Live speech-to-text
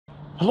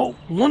Hello,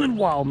 London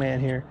Wildman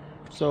here.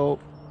 So,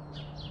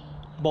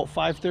 about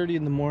 5:30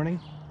 in the morning,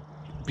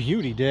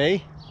 beauty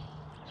day.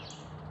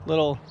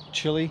 Little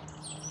chilly.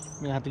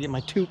 I'm gonna have to get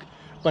my toque,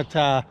 but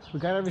we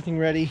got everything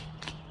ready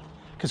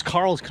because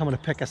Carl's coming to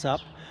pick us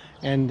up,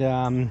 and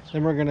then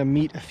we're gonna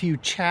meet a few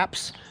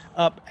chaps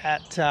up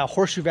at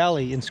Horseshoe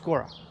Valley in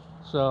SCORRA.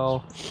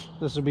 So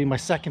this will be my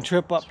second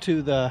trip up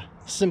to the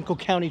Simcoe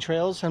County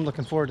trails. I'm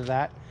looking forward to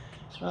that.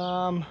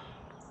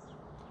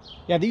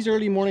 Yeah, these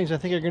early mornings I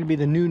think are going to be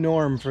the new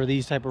norm for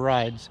these type of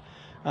rides.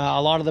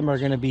 A lot of them are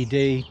going to be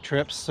day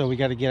trips, so we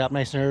got to get up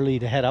nice and early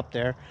to head up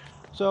there.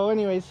 So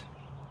anyways,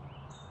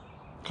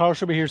 Carl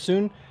should be here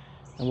soon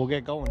and we'll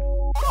get going.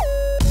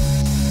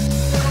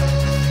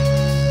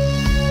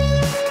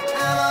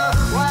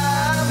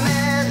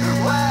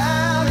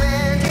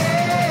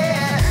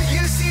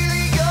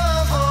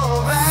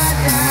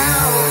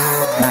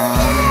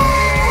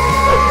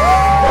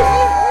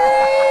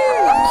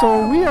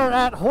 So we are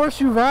at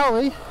Horseshoe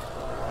Valley.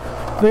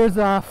 There's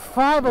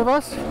 5 of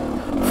us,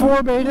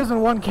 4 betas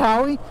and 1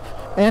 cowie,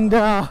 and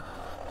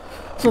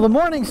so the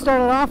morning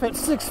started off at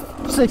 6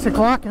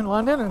 o'clock in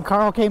London, and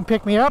Carl came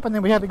pick me up, and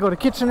then we had to go to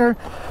Kitchener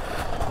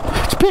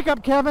to pick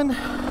up Kevin,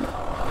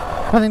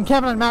 and then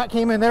Kevin and Matt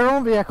came in their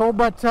own vehicle.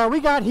 But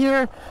we got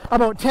here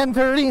about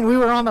 10:30 and we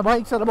were on the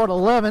bikes at about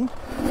 11.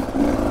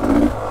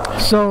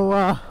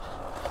 So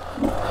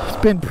it's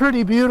been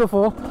pretty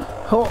beautiful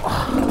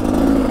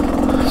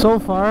so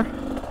far.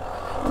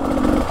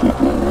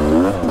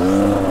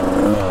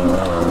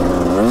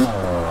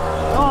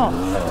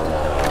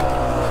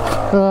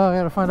 I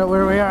gotta find out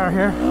where we are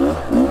here.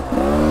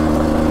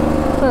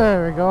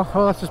 There we go.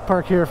 Well, let's just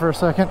park here for a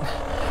second.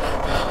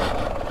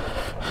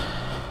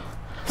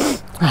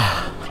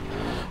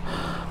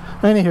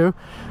 Anywho,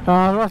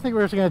 I think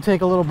we're just gonna take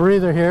a little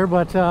breather here,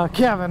 but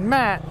Kevin,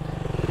 Matt.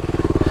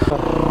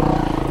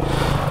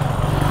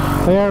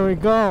 There we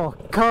go.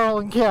 Carl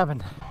and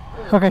Kevin.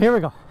 Okay, here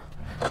we go.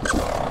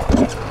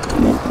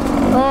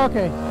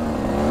 Okay.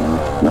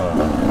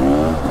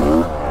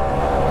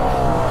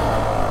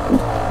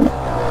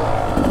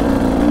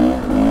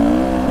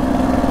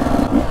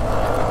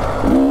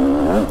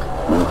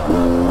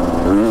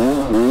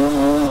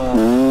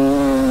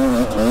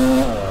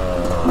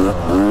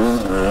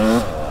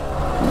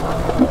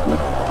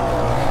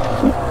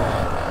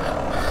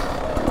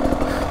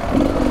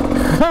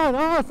 God,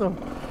 awesome.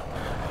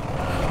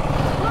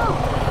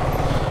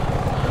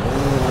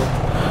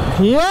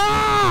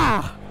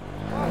 Yeah!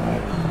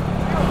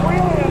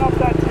 Wheeling up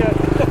that shit.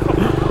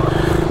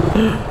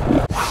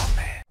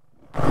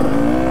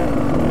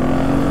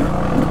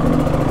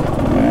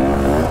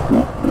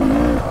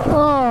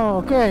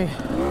 Oh, okay.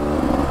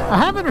 I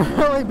haven't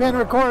really been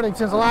recording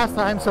since the last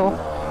time, so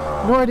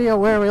no idea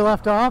where we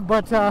left off,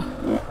 but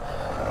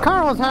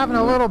Carl's having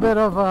a little bit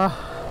of a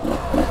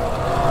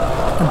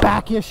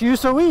back issue,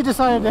 so we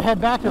decided to head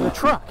back to the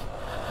truck.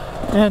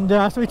 And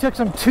so we took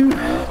some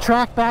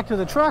Tract back to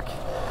the truck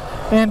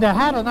and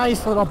had a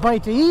nice little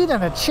bite to eat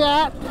and a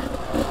chat.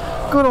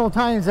 Good old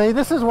times, eh?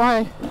 This is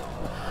one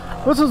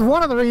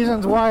of the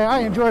reasons why I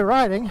enjoy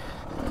riding.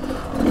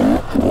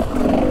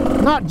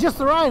 Not just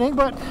the riding,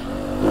 but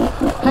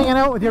hanging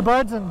out with your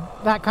buds and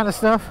that kind of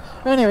stuff.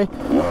 Anyway,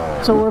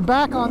 so we're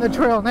back on the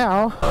trail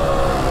now,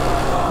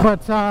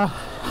 but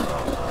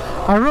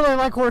I really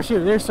like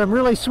Horseshoe. There's some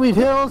really sweet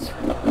hills,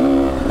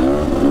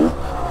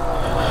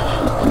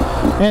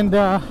 and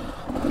I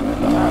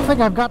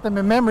think I've got them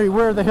in memory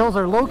where the hills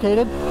are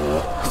located,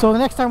 so the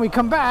next time we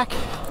come back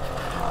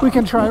we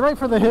can try right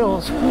for the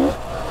hills,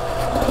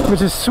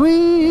 which is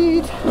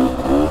sweet.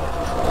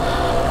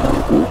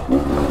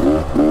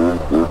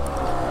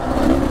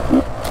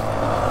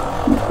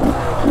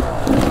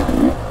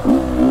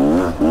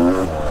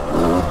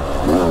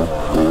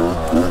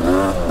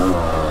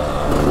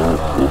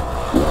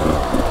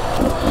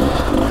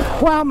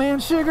 Wildman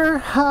sugar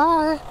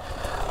high,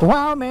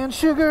 Wildman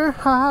sugar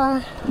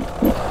high.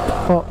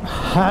 Well,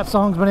 that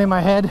song's been in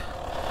my head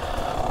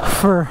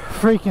for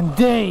freaking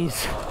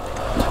days.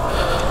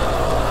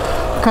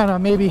 Kind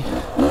of maybe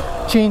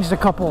changed a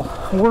couple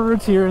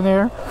words here and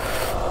there.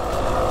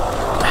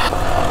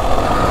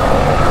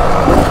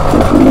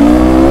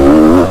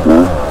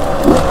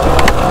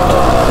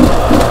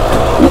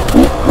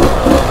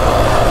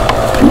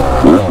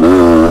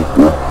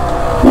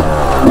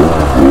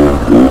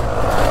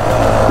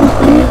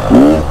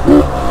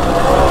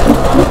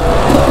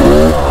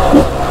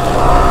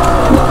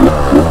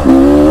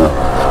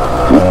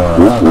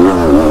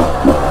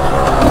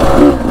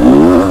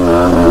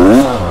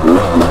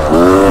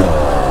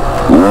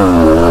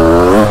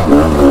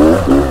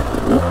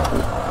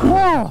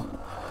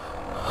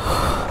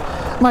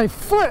 My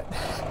foot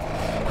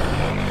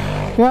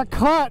got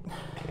caught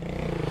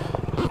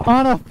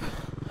on a...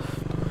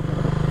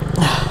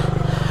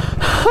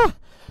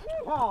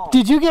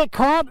 Did you get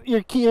caught?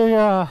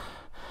 Your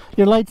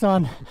light's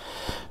on.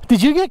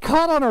 Did you get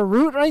caught on a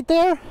root right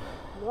there?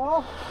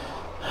 No.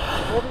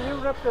 Maybe you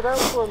ripped it out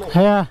for me.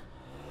 Yeah.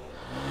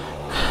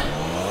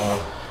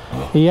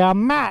 Yeah,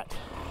 Matt.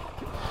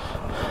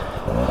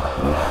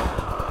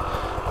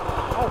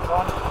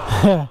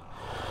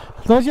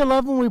 Don't you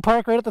love when we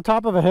park right at the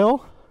top of a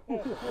hill?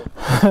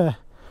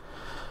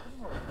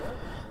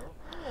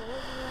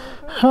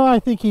 Oh, I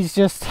think he's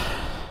just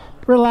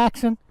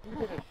relaxing. He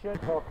did a shed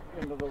hook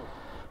into the...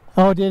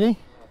 Oh, did he?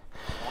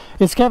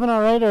 Is Kevin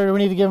alright, or do we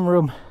need to give him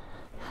room?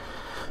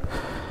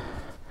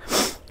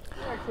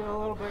 Actually a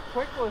little bit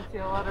quick once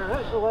you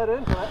let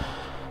into it.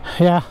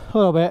 Yeah, a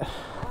little bit.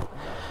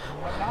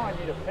 But now I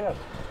need a piss.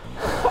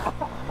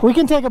 We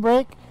can take a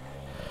break.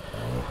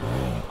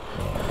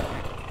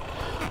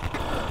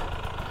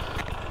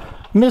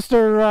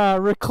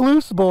 Mr.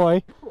 Recluse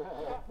Boy.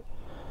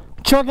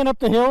 Chugging up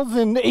the hills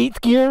in 8th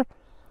gear.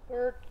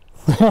 Third.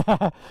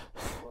 I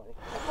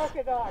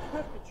fucking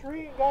clipped a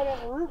tree and got in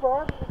a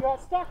rhubarb and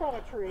got stuck on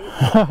a tree.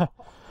 Yeah,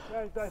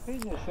 I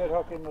seen you shed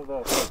hook into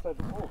the... Said,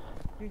 oh,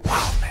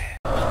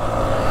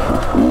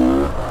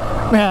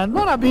 man,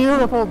 what a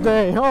beautiful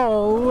day.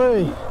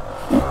 Holy.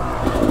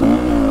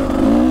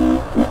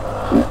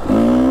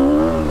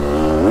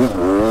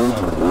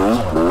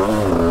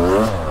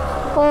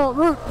 Oh,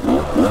 root.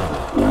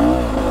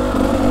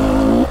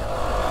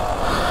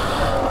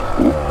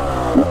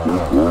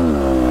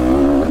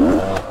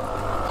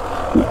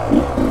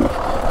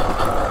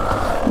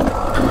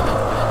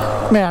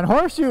 Man,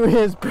 Horseshoe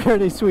is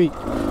pretty sweet.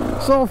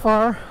 So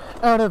far,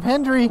 out of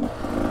Hendry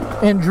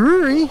and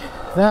Drury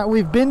that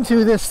we've been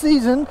to this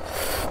season,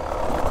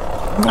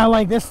 I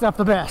like this stuff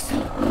the best.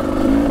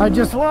 I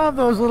just love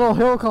those little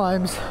hill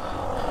climbs,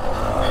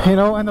 you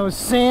know, and those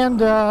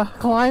sand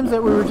climbs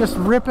that we were just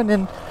ripping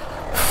in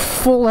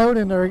full out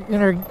in our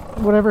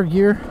whatever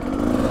gear.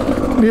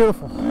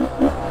 Beautiful.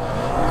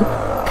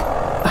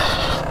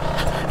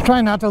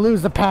 Trying not to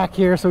lose the pack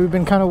here, so we've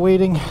been kind of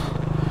waiting.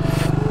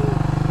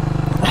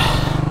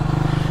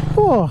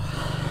 Oh.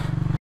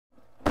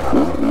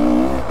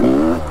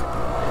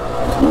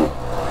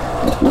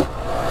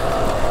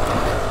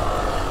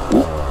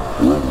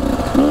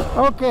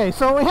 Okay,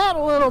 so we had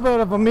a little bit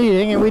of a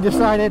meeting and we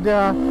decided,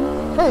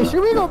 hey,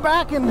 should we go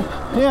back and,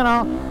 you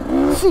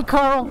know, see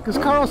Carl, because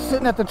Carl's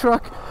sitting at the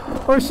truck,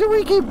 or should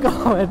we keep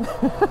going?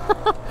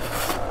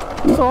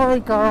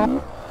 Sorry,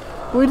 Carl.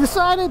 We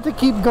decided to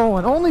keep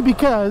going, only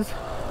because,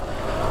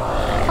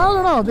 I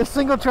don't know, this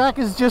single track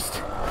is just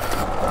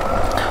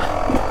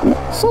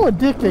so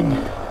addicting.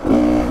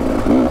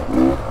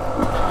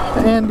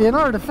 And in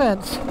our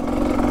defense,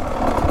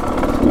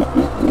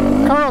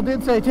 Carl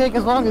did say take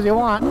as long as you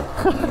want.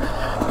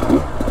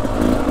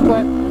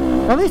 But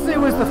at least it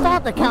was the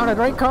thought that counted,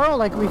 right, Carl?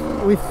 Like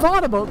we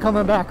thought about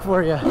coming back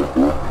for you.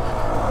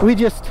 We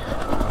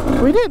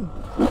didn't.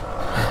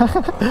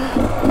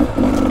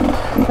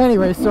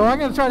 Anyway, so I'm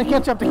going to try to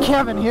catch up to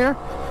Kevin here.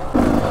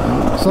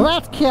 So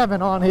that's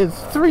Kevin on his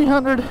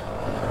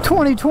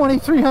 2020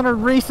 300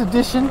 race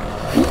edition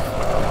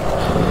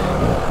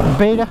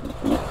beta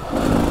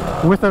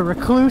with a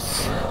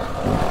Recluse.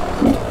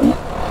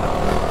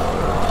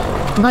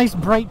 Nice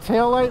bright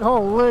tail light.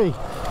 Holy,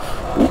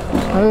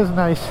 that is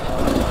nice.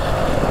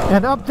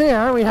 And up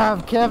there we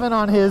have Kevin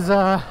on his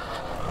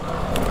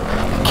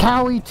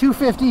Cowie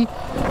 250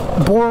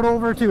 bored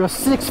over to a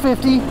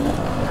 650.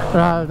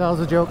 That was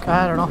a joke,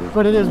 I don't know,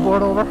 but it is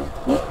bored over.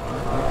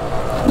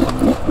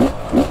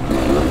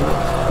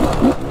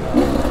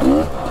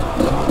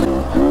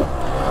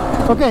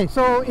 Okay,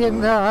 so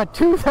in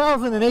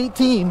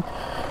 2018,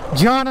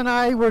 John and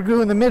I were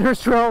doing the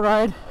Midhurst Trail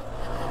ride,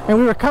 and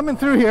we were coming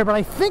through here, but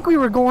I think we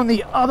were going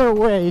the other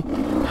way,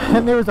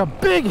 and there was a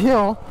big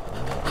hill,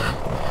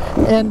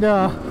 and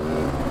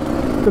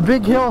the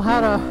big hill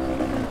had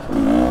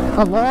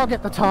a log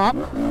at the top,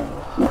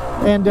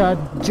 and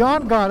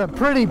John got a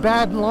pretty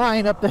bad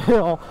line up the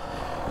hill,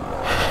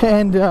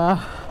 and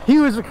he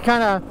was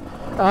kind of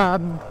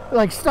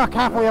like stuck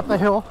halfway up the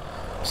hill,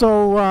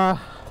 so I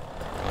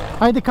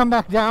had to come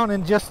back down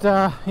and just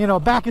you know,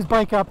 back his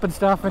bike up and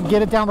stuff and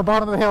get it down the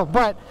bottom of the hill.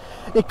 But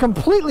it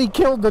completely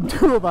killed the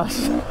two of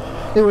us.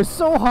 It was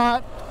so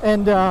hot,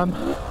 and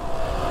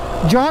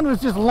John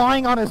was just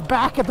lying on his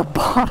back at the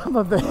bottom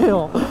of the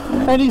hill,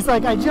 and he's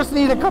like, I just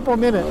need a couple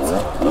minutes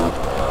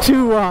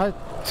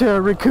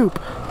to recoup.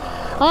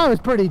 I was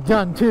pretty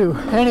done too.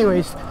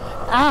 Anyways,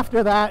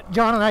 after that,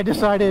 John and I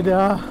decided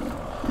I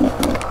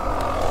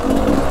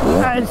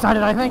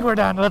think we're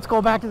done. Let's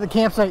go back to the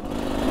campsite.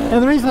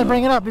 And the reason I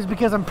bring it up is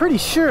because I'm pretty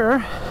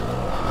sure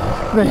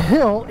the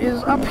hill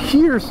is up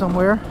here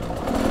somewhere.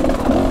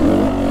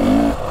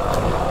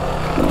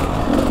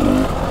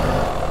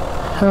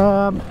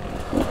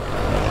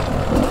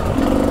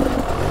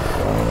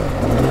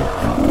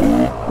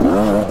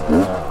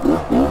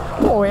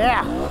 Oh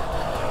yeah,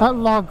 that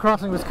log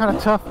crossing was kind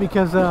of tough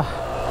because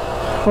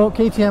well,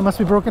 KTM must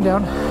be broken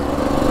down.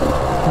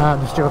 I'm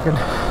just joking.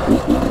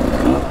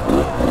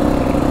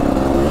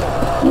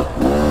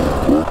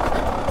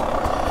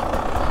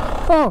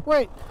 Oh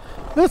wait,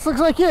 this looks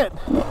like it.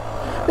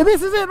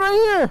 This is it right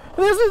here.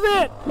 This is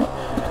it.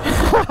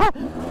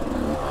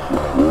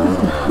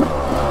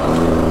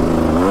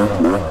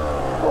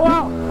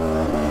 Wow.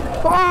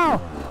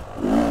 Wow.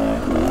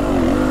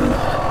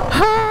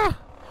 Ha!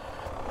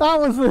 That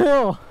was the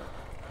hill.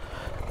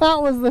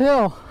 That was the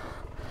hill.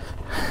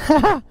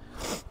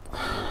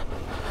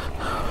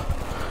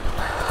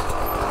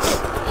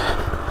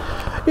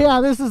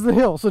 Yeah, this is the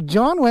hill. So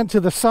John went to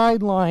the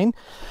sideline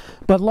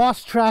but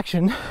lost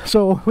traction,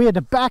 so we had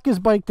to back his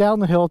bike down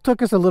the hill. It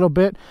took us a little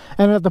bit,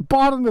 and at the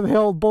bottom of the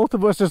hill both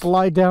of us just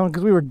lied down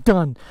because we were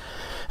done.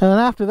 And then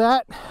after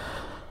that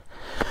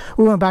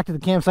we went back to the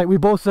campsite. We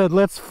both said,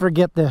 let's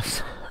forget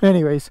this.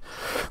 Anyways,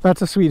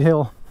 that's a sweet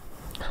hill.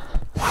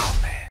 Wow,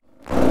 man.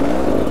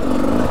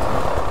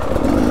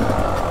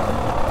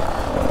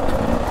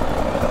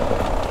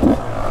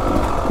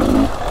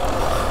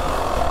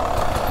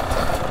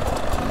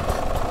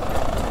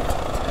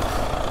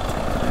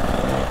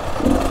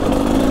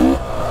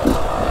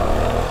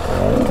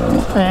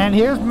 And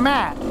here's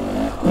Matt.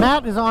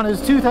 Matt is on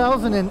his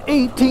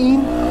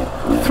 2018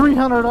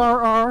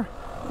 300RR.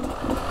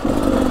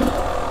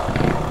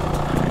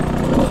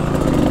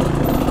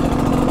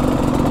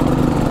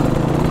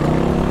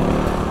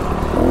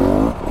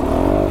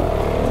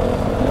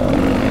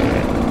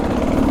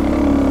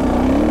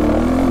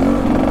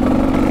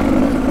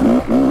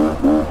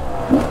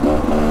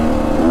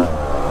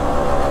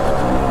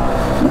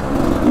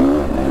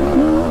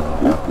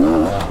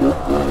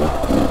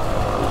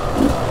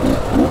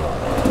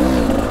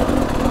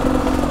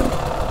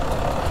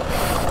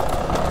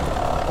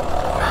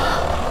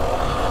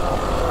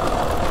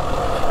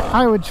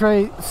 I would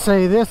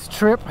say this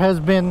trip has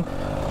been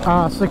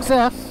a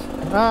success,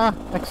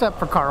 except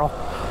for Carl.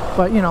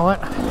 But you know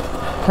what?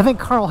 I think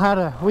Carl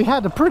we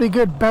had a pretty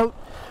good bout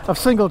of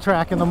single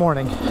track in the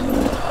morning.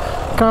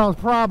 Carl's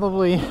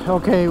probably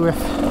okay with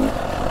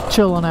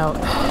chilling out.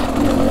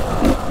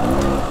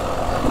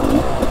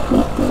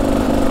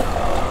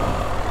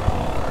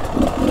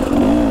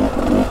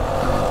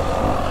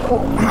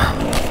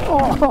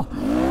 Oh,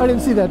 I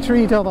didn't see that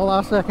tree till the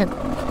last second.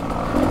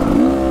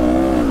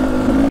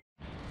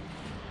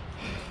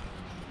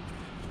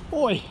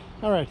 Boy,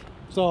 all right,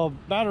 so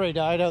battery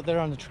died out there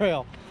on the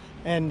trail,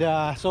 and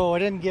so I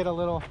didn't get a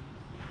little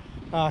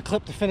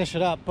clip to finish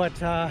it up, but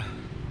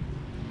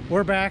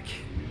we're back,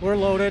 we're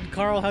loaded.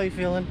 Carl, how you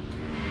feeling?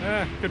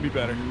 Could be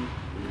better.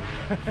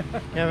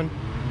 Kevin,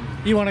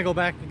 you want to go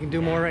back? You can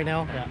do more right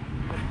now.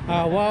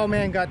 Yeah.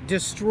 Wildman got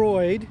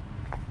destroyed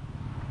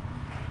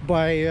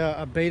by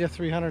a Beta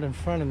 300 in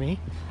front of me.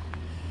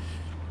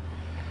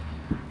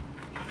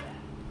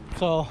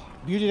 So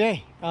beauty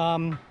day.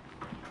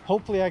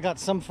 Hopefully I got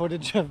some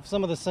footage of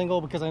some of the single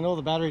because I know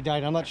the battery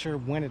died. I'm not sure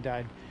when it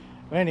died.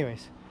 But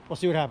anyways, we'll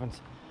see what happens.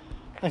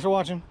 Thanks for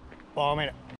watching. Ball made it.